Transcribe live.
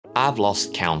I've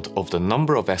lost count of the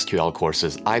number of SQL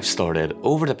courses I've started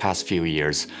over the past few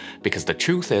years because the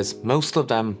truth is most of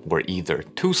them were either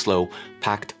too slow,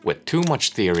 packed with too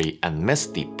much theory, and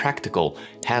missed the practical,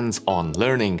 hands-on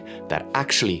learning that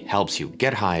actually helps you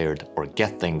get hired or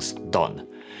get things done.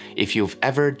 If you've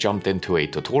ever jumped into a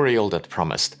tutorial that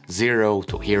promised 0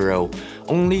 to hero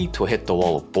only to hit the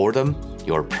wall of boredom,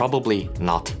 you're probably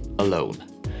not alone.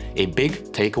 A big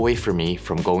takeaway for me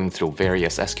from going through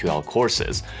various SQL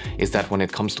courses is that when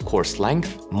it comes to course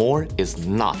length, more is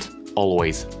not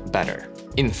always better.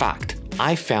 In fact,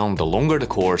 I found the longer the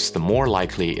course, the more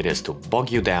likely it is to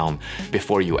bog you down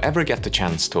before you ever get the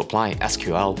chance to apply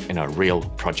SQL in a real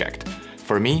project.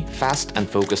 For me, fast and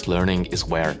focused learning is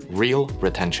where real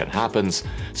retention happens,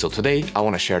 so today I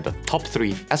want to share the top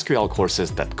 3 SQL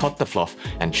courses that cut the fluff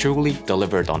and truly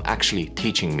delivered on actually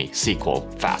teaching me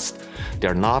SQL fast.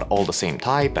 They're not all the same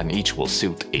type and each will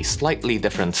suit a slightly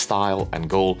different style and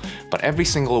goal, but every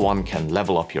single one can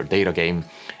level up your data game.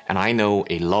 And I know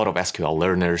a lot of SQL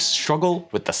learners struggle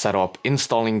with the setup,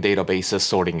 installing databases,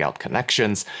 sorting out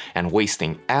connections, and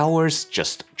wasting hours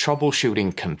just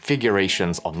troubleshooting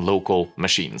configurations on local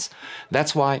machines.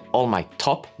 That's why all my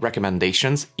top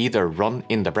recommendations either run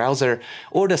in the browser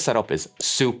or the setup is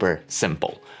super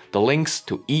simple. The links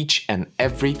to each and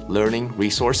every learning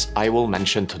resource I will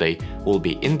mention today will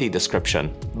be in the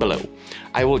description below.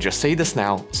 I will just say this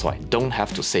now so I don't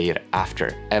have to say it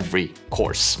after every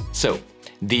course. So,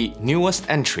 the newest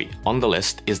entry on the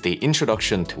list is the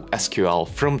Introduction to SQL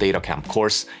from DataCamp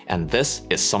course, and this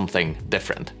is something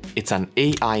different. It's an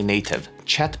AI-native,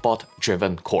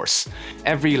 chatbot-driven course.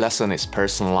 Every lesson is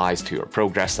personalized to your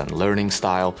progress and learning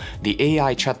style. The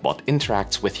AI chatbot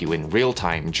interacts with you in real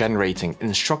time, generating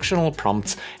instructional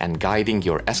prompts and guiding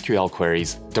your SQL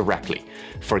queries directly.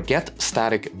 Forget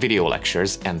static video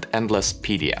lectures and endless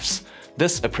PDFs.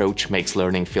 This approach makes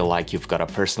learning feel like you've got a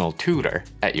personal tutor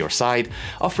at your side,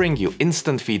 offering you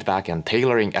instant feedback and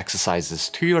tailoring exercises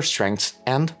to your strengths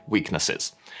and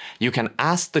weaknesses. You can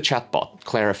ask the chatbot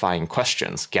clarifying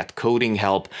questions, get coding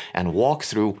help, and walk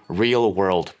through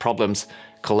real-world problems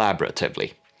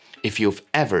collaboratively. If you've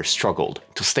ever struggled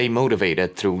to stay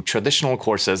motivated through traditional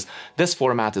courses, this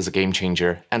format is a game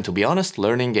changer, and to be honest,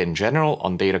 learning in general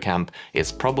on DataCamp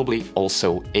is probably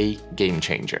also a game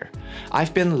changer.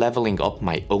 I've been leveling up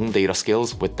my own data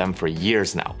skills with them for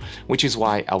years now, which is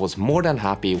why I was more than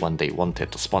happy when they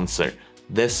wanted to sponsor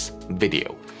this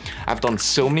video. I've done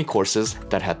so many courses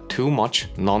that had too much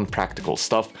non-practical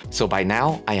stuff, so by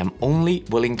now I am only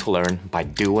willing to learn by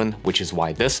doing, which is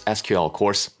why this SQL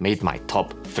course made my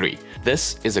top 3.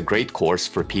 This is a great course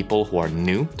for people who are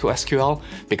new to SQL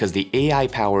because the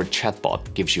AI-powered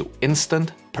chatbot gives you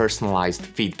instant, personalized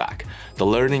feedback. The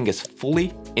learning is fully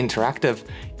interactive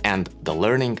and the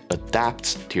learning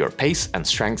adapts to your pace and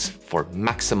strengths for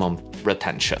maximum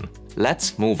retention.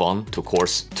 Let's move on to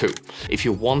course 2. If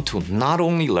you want to not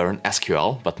only learn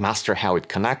SQL, but master how it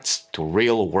connects to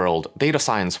real-world data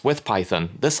science with Python,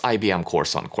 this IBM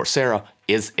course on Coursera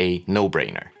is a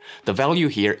no-brainer. The value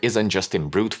here isn't just in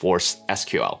brute force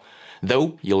SQL.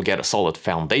 Though you'll get a solid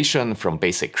foundation from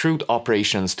basic CRUD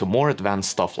operations to more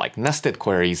advanced stuff like nested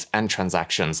queries and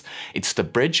transactions, it's the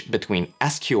bridge between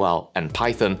SQL and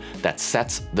Python that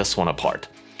sets this one apart.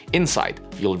 Inside,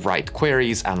 you'll write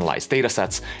queries, analyze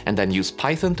datasets, and then use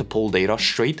Python to pull data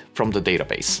straight from the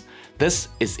database. This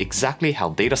is exactly how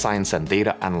data science and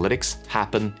data analytics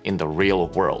happen in the real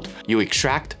world. You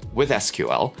extract with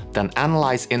SQL, then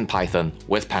analyze in Python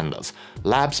with pandas.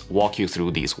 Labs walk you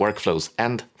through these workflows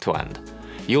end to end.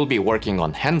 You'll be working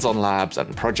on hands-on labs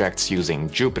and projects using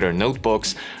Jupyter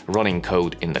notebooks, running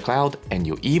code in the cloud, and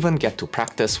you even get to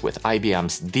practice with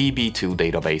IBM's DB2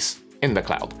 database in the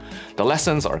cloud. The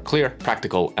lessons are clear,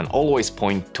 practical, and always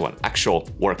point to an actual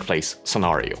workplace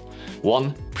scenario.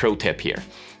 One pro tip here.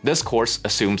 This course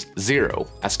assumes 0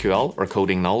 SQL or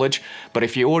coding knowledge, but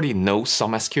if you already know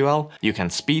some SQL, you can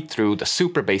speed through the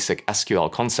super basic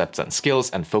SQL concepts and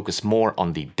skills and focus more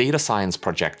on the data science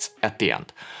projects at the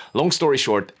end. Long story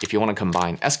short, if you want to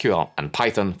combine SQL and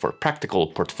Python for practical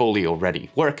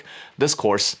portfolio-ready work, this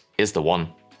course is the one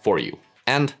for you.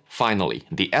 And finally,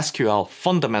 the SQL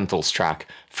Fundamentals Track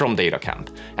from DataCamp.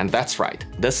 And that's right,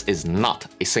 this is not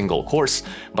a single course,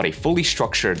 but a fully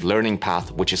structured learning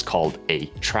path which is called a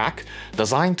track,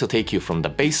 designed to take you from the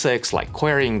basics like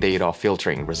querying data,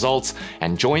 filtering results,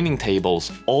 and joining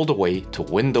tables all the way to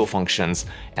window functions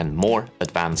and more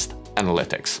advanced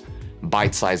analytics.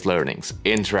 Bite-sized learnings,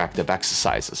 interactive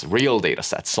exercises, real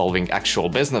datasets, solving actual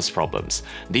business problems.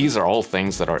 These are all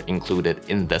things that are included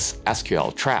in this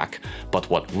SQL track, but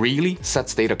what really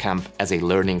sets DataCamp as a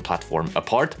learning platform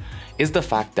apart is the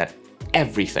fact that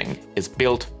everything is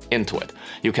built into it.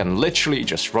 You can literally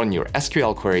just run your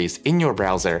SQL queries in your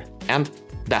browser and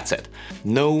that's it.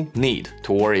 No need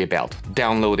to worry about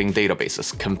downloading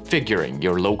databases, configuring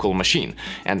your local machine,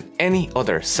 and any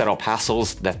other setup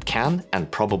hassles that can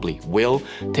and probably will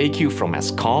take you from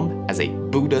as calm as a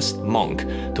Buddhist monk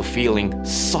to feeling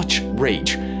such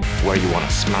rage where you want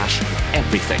to smash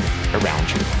everything around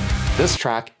you. This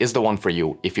track is the one for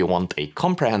you if you want a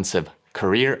comprehensive,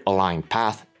 career-aligned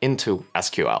path into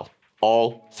SQL.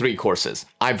 All 3 courses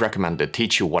I've recommended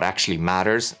teach you what actually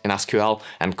matters in SQL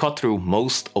and cut through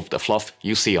most of the fluff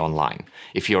you see online.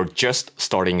 If you're just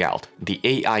starting out, the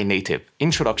AI Native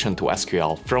Introduction to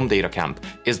SQL from DataCamp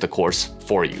is the course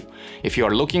for you. If you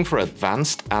are looking for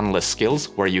advanced analyst skills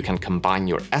where you can combine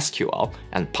your SQL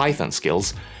and Python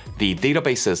skills, the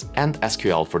Databases and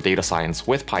SQL for Data Science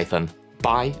with Python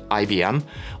by IBM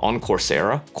on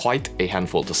Coursera, quite a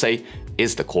handful to say,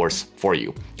 is the course for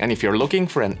you. And if you're looking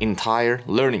for an entire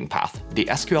learning path, the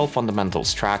SQL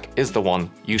Fundamentals Track is the one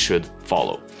you should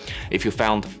follow. If you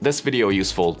found this video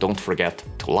useful, don't forget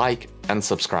to like and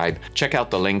subscribe. Check out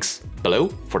the links below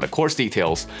for the course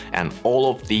details and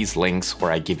all of these links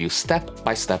where I give you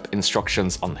step-by-step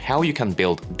instructions on how you can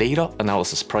build data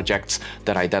analysis projects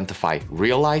that identify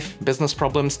real-life business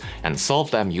problems and solve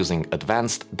them using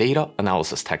advanced data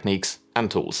analysis techniques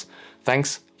and tools.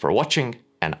 Thanks for watching,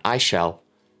 and I shall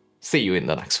see you in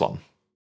the next one.